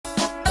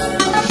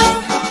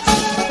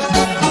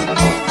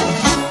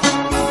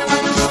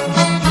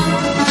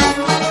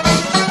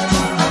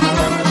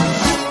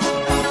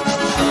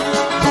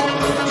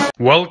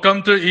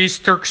Welcome to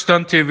East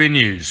Turkestan TV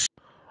News.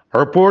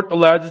 Report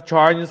alleges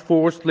Chinese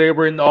forced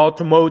labor in the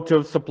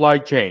automotive supply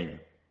chain.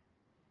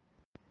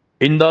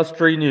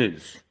 Industry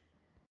news.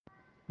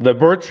 The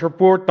Birch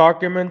report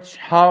documents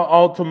how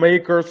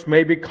automakers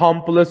may be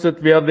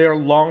complicit via their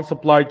long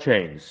supply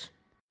chains.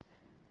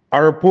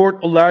 A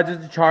report alleges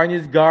the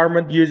Chinese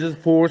government uses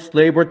forced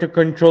labor to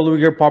control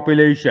Uyghur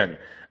population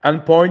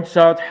and points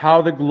out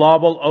how the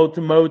global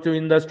automotive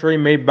industry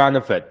may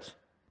benefit.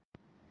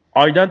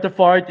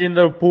 Identified in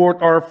the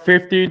report are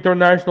 50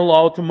 international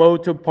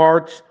automotive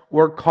parts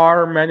or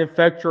car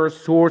manufacturers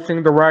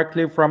sourcing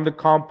directly from the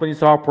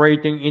companies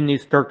operating in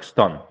East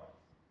Turkestan.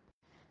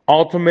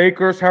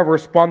 Automakers have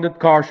responded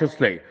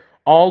cautiously,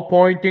 all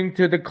pointing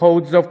to the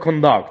codes of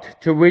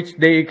conduct to which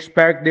they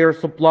expect their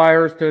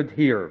suppliers to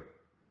adhere.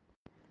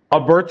 A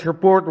Birch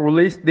report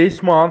released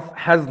this month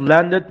has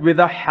landed with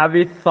a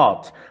heavy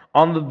thud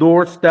on the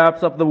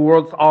doorsteps of the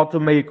world's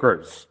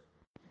automakers.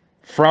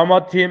 From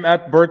a team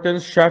at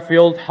Burton's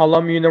Sheffield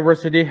Hallam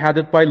University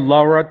headed by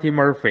Laura T.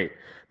 Murphy,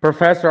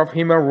 Professor of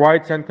Human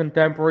Rights and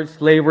Contemporary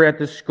Slavery at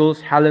the school's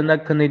Helena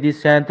Kennedy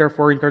Center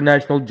for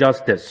International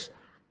Justice.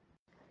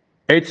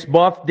 It's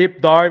both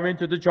deep dive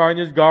into the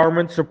Chinese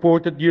government's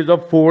supported use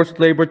of forced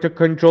labor to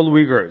control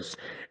Uyghurs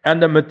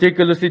and a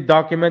meticulously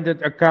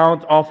documented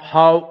account of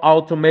how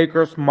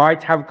automakers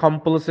might have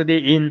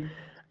complicity in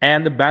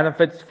and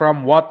benefits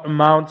from what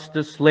amounts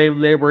to slave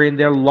labor in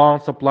their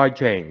long supply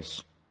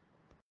chains.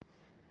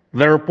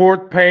 The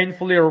report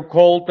painfully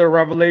recalled the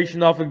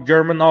revelation of the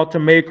German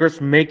automakers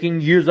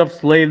making use of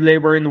slave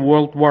labor in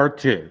World War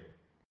II.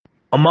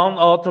 Among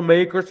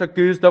automakers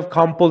accused of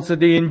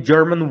complicity in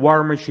German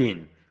war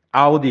machine,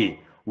 Audi,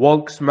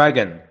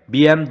 Volkswagen,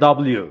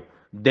 BMW,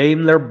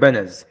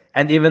 Daimler-Benz,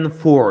 and even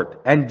Ford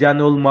and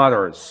General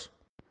Motors.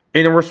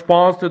 In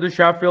response to the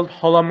Sheffield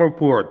Hallam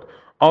report,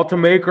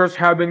 automakers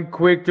have been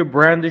quick to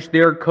brandish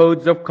their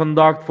codes of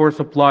conduct for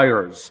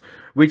suppliers,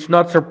 which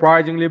not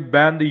surprisingly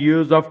ban the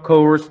use of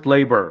coerced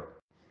labor.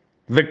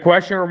 The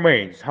question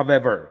remains,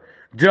 however,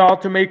 do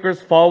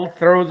automakers follow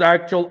through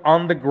actual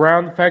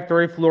on-the-ground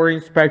factory floor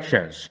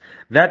inspections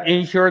that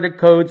ensure the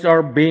codes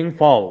are being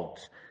followed?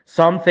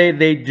 Some say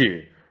they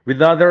do, with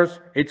others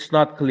it's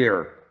not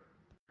clear.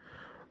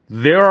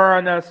 There are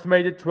an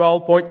estimated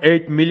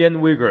 12.8 million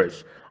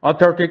Uyghurs, a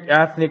Turkic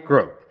ethnic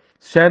group,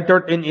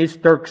 centered in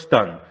East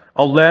Turkestan,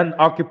 a land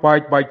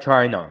occupied by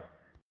China.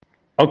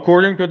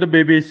 According to the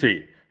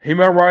BBC,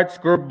 human rights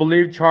group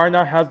believe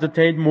China has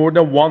detained more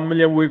than 1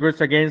 million Uyghurs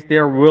against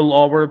their will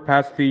over the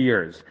past few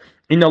years,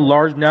 in a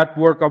large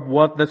network of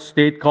what the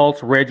state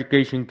calls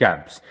re-education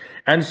camps,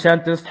 and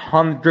sentenced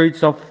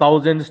hundreds of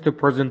thousands to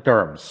prison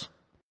terms.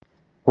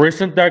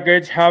 Recent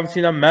decades have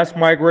seen a mass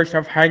migration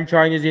of Han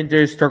Chinese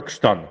into East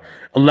Turkestan,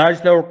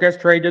 allegedly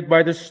orchestrated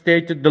by the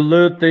state to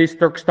dilute the East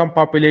Turkestan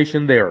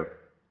population there.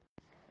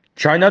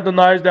 China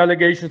denies the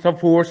allegations of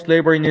forced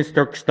labor in East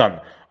Turkestan,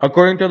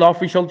 according to the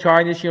official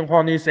Chinese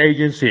Xinhua news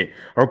agency,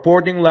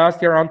 reporting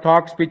last year on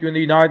talks between the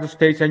United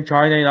States and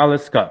China in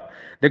Alaska.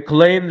 The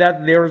claim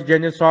that there is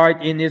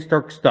genocide in East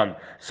Turkestan,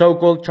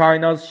 so-called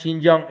China's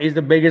Xinjiang, is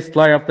the biggest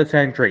lie of the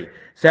century,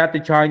 said the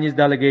Chinese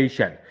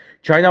delegation.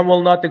 China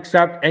will not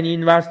accept any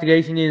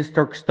investigation in East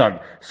Turkestan,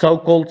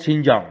 so-called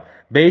Xinjiang,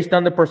 based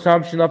on the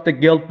presumption of the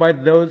guilt by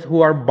those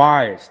who are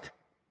biased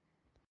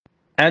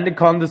and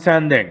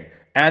condescending,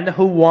 and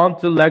who want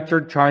to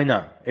lecture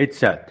China, it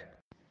said.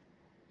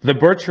 The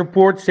Birch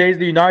report says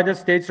the United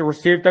States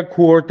received a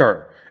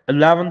quarter,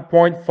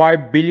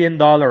 $11.5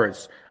 billion,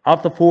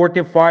 of the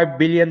 $45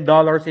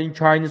 billion in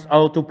Chinese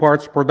auto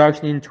parts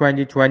production in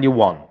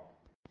 2021.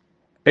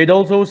 It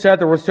also said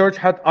the research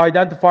had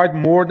identified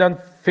more than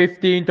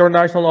 50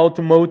 international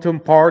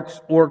automotive parts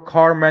or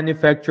car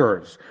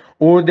manufacturers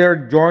or their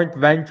joint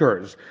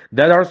ventures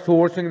that are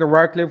sourcing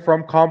directly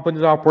from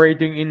companies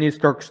operating in East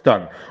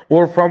Turkestan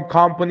or from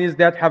companies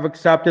that have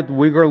accepted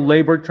Uyghur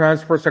labor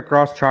transfers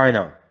across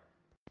China.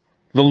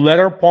 The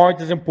latter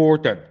point is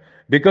important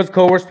because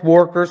coerced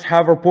workers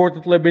have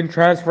reportedly been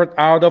transferred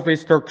out of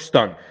East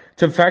Turkestan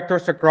to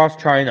factories across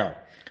China.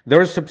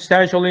 There is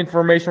substantial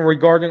information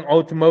regarding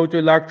automotive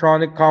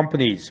electronic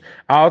companies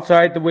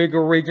outside the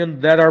Uyghur region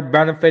that are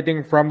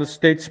benefiting from the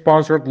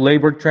state-sponsored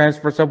labor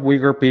transfers of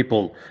Uyghur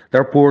people, the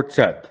report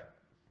said.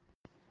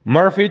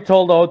 Murphy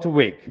told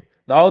Autoweek,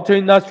 the auto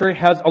industry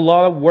has a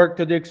lot of work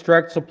to do to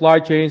extract supply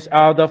chains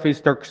out of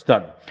East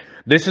Turkestan.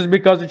 This is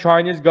because the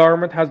Chinese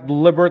government has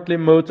deliberately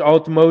moved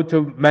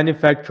automotive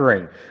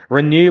manufacturing,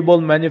 renewable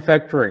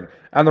manufacturing,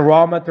 and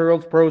raw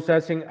materials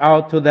processing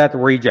out to that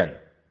region.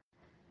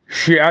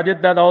 She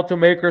added that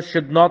automakers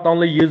should not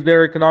only use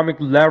their economic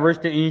leverage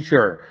to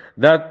ensure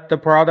that the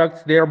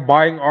products they are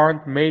buying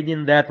aren't made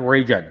in that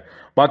region,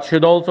 but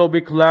should also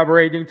be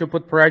collaborating to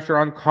put pressure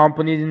on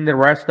companies in the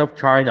rest of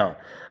China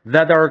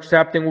that are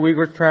accepting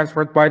Uyghurs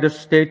transferred by the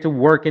state to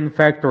work in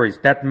factories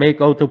that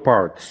make auto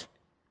parts.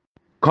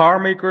 Car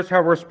makers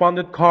have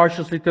responded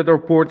cautiously to the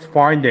report's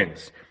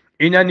findings.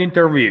 In an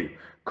interview,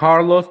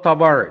 Carlos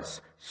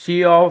Tavares,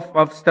 CEO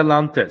of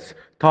Stellantis,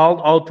 told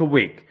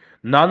Autoweek,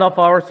 None of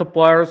our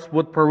suppliers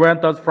would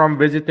prevent us from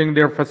visiting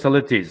their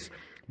facilities,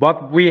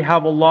 but we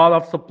have a lot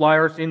of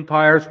suppliers in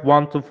tires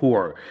 1 to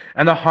 4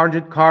 and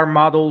 100 car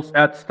models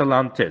at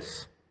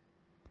Stellantis.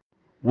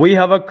 We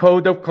have a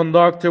code of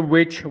conduct to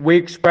which we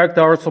expect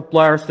our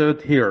suppliers to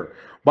adhere,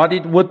 but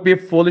it would be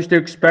foolish to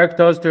expect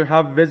us to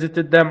have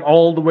visited them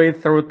all the way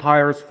through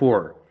Tires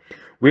 4.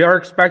 We are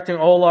expecting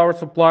all our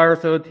suppliers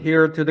to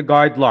adhere to the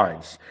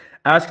guidelines.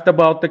 Asked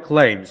about the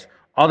claims,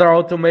 other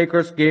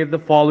automakers gave the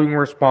following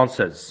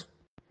responses.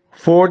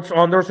 Ford's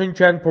Anderson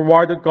Chen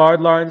provided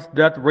guidelines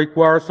that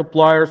require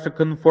suppliers to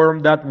confirm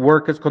that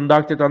work is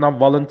conducted on a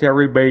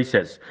voluntary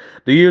basis.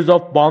 The use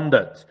of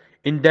bonded,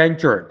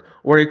 indentured,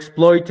 or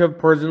exploitative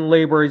prison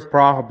labor is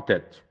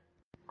prohibited.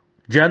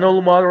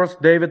 General Motors'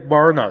 David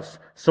Barnes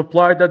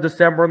supplied a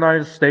December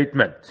 9th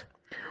statement.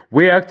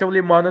 We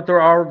actively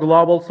monitor our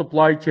global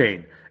supply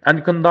chain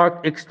and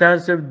conduct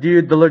extensive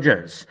due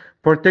diligence,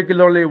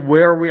 particularly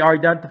where we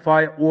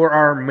identify or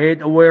are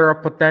made aware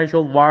of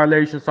potential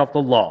violations of the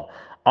law,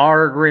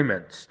 our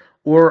agreements,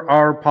 or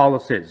our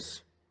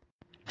policies.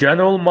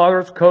 General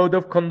Motors' Code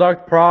of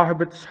Conduct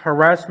prohibits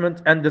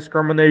harassment and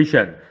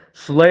discrimination,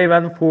 slave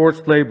and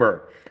forced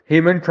labor,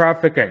 human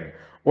trafficking,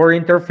 or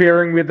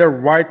interfering with the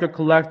right to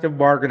collective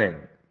bargaining.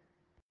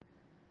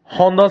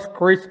 Honda's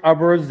Chris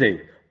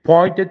Abruzzi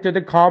pointed to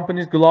the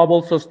company's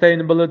global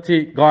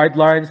sustainability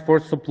guidelines for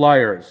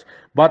suppliers,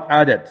 but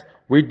added,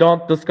 "We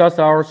don't discuss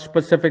our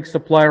specific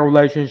supplier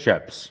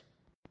relationships."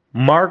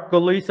 Mark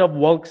Gullis of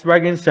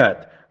Volkswagen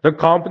said, "The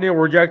company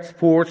rejects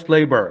forced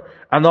labor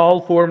and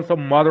all forms of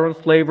modern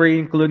slavery,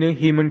 including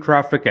human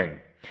trafficking.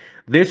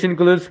 This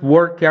includes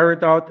work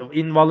carried out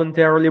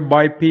involuntarily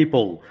by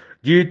people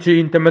due to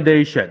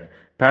intimidation,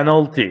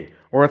 penalty,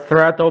 or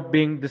threat of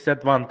being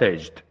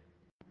disadvantaged."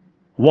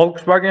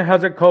 Volkswagen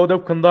has a code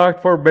of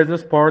conduct for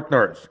business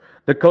partners.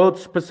 The code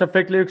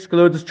specifically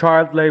excludes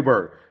child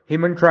labor,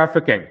 human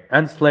trafficking,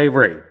 and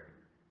slavery.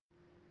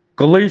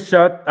 Gullis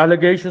said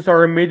allegations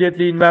are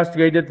immediately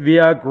investigated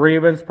via a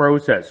grievance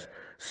process.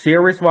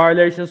 Serious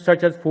violations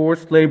such as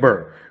forced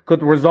labor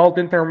could result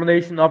in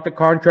termination of the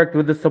contract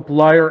with the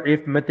supplier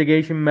if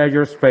mitigation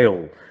measures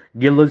fail,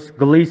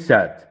 Gullis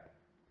said.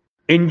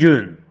 In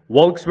June,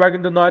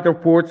 Volkswagen denied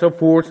reports of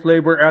forced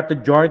labor at the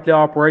jointly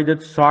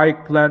operated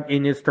SAIC plant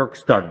in East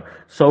Turkestan,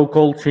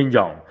 so-called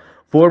Xinjiang.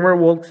 Former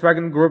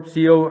Volkswagen Group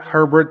CEO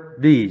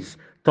Herbert Diess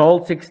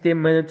told 60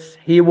 Minutes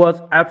he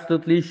was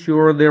absolutely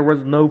sure there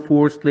was no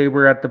forced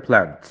labor at the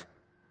plant.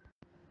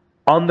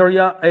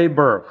 Andrea A.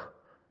 Berg,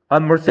 a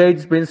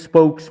Mercedes-Benz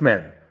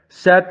spokesman,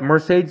 said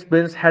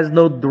Mercedes-Benz has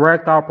no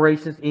direct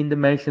operations in the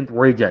mentioned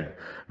region.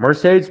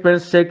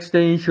 Mercedes-Benz seeks to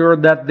ensure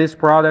that these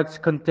products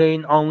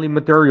contain only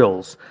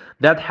materials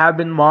that have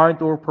been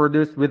mined or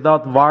produced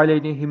without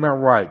violating human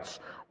rights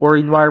or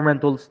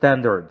environmental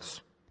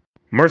standards.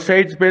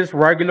 Mercedes-Benz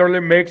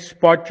regularly makes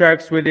spot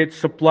checks with its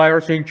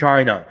suppliers in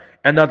China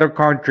and other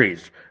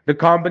countries. The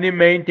company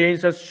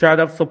maintains a set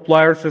of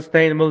supplier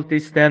sustainability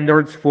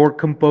standards for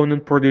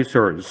component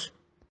producers.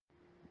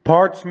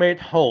 Parts made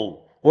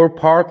whole or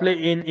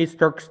partly in East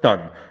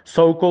Turkestan,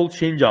 so-called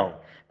Xinjiang,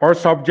 are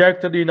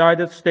subject to the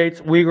United States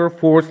Uyghur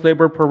Forced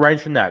Labor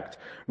Prevention Act,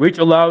 which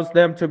allows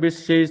them to be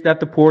seized at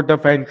the port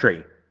of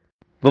entry.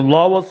 The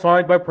law was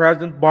signed by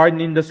President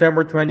Biden in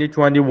December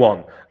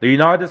 2021. The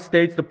United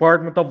States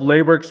Department of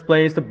Labor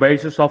explains the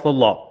basis of the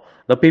law.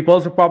 The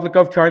People's Republic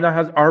of China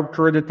has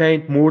arbitrarily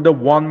detained more than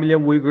 1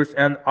 million Uyghurs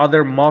and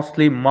other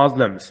mostly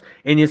Muslims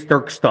in East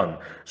Turkestan,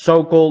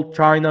 so-called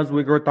China's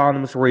Uyghur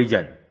Autonomous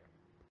Region.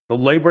 The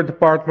Labor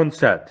Department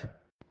said,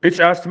 "It's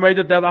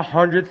estimated that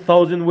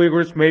 100,000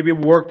 Uyghurs may be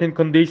worked in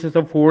conditions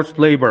of forced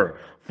labor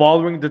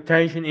following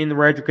detention in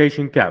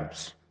re-education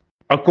camps."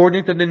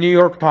 According to the New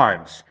York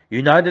Times,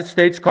 United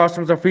States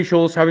Customs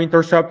officials have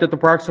intercepted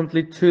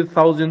approximately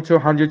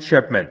 2,200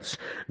 shipments,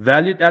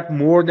 valued at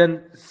more than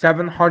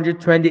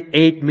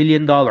 $728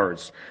 million,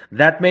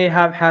 that may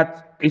have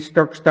had East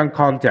Turkestan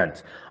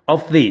content.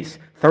 Of these,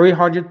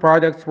 300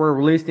 products were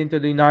released into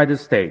the United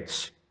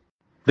States.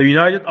 The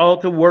United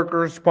Auto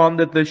Workers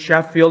responded to the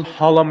Sheffield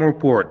Hallam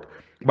report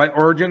by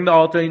urging the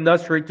auto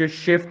industry to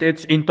shift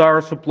its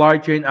entire supply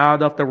chain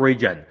out of the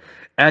region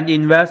and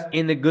invest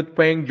in the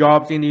good-paying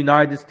jobs in the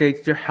United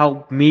States to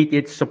help meet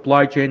its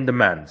supply chain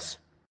demands.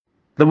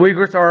 The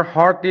Uyghurs are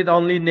hardly the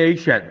only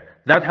nation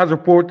that has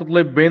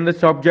reportedly been the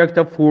subject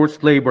of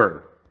forced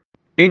labor.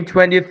 In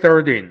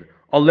 2013,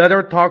 a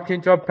letter tucked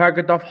into a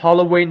packet of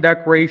Halloween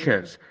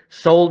decorations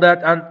sold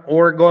at an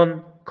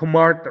Oregon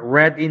Kmart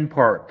read in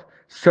part,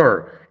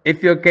 "Sir,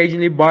 if you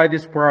occasionally buy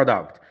this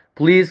product,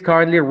 please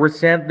kindly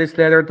resend this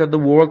letter to the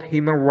World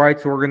Human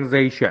Rights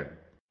Organization.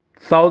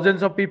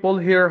 Thousands of people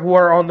here who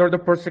are under the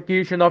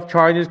persecution of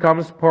Chinese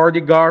Communist Party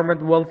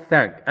government will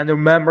thank and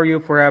remember you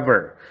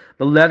forever."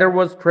 The letter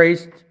was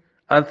traced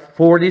a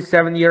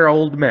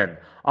 47-year-old man,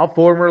 a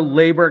former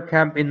labor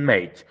camp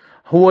inmate,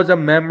 who was a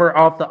member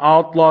of the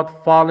outlawed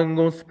Falun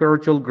Gong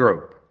spiritual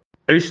group.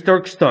 East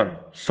Turkestan,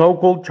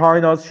 so-called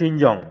China's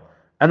Xinjiang,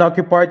 an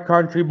occupied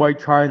country by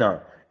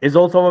China, is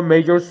also a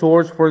major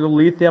source for the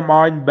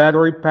lithium-ion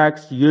battery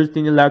packs used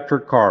in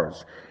electric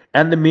cars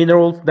and the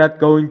minerals that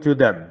go into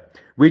them,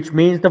 which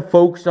means the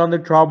focus on the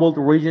troubled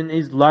region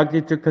is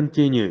likely to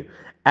continue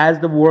as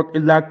the world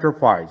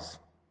electrifies.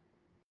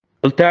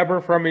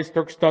 Altaber from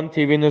Turkistan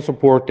TV News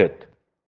reported.